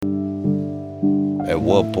At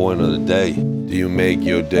what point of the day do you make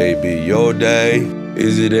your day be your day?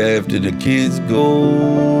 Is it after the kids go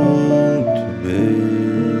to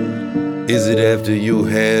bed? Is it after you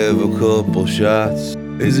have a couple shots?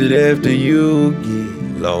 Is it after you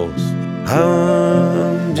get lost?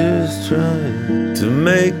 I'm just trying to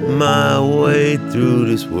make my way through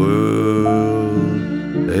this world.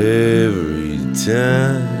 Every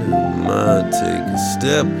time I take a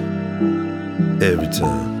step, every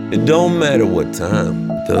time. It don't matter what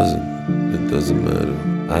time, it doesn't matter.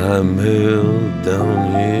 I'm held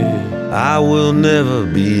down here. I will never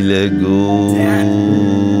be let go.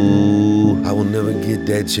 I will never get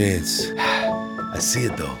that chance. I see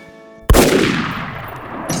it though.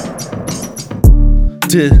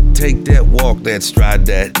 To take that walk, that stride,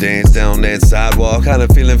 that dance down that sidewalk,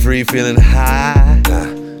 kinda feeling free, feeling high.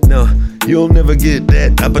 No, you'll never get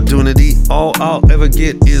that opportunity. All I'll ever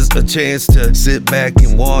get is a chance to sit back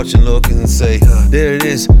and watch and look and say, there it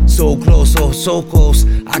is, so close, so close.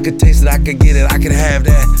 I could taste it, I could get it, I could have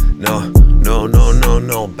that.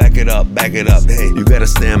 No, back it up. Hey, you gotta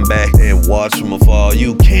stand back and watch from afar.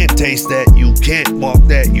 You can't taste that, you can't walk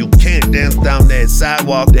that, you can't dance down that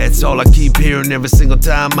sidewalk. That's all I keep hearing every single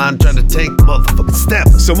time I'm trying to take a motherfucking step.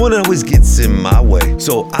 Someone always gets in my way,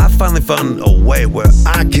 so I finally found a way where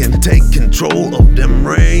I can take control of them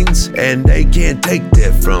reins, and they can't take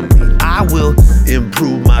that from me. I will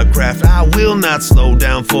improve my craft, I will not slow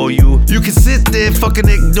down for you. You can sit there, fucking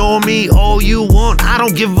ignore me all you want, I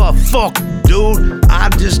don't give a fuck, dude. I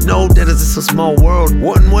just know that it's just a small world.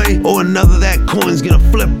 One way or another, that coin's gonna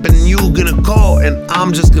flip and you gonna call, and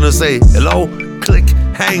I'm just gonna say hello, click,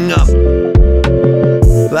 hang up.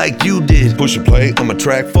 Like you did. Push a play on my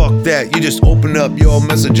track, fuck that. You just open up your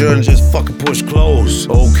messenger and just fucking push close.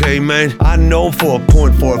 Okay, man, I know for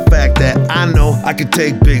a fact that I know I can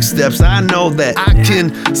take big steps. I know that I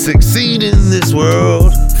can succeed in this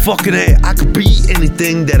world. Fucking A, I could be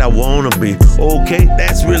anything that I wanna be. Okay,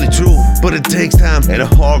 that's really true, but it takes time and a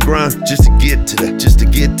hard grind just to get to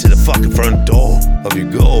the fucking front door of your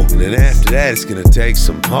goal. And then after that, it's gonna take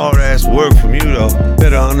some hard ass work from you though.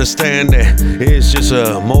 Better understand that it's just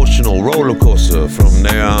a emotional roller coaster from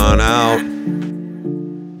there on out.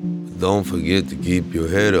 Don't forget to keep your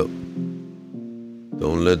head up.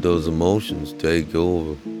 Don't let those emotions take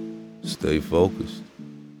over. Stay focused.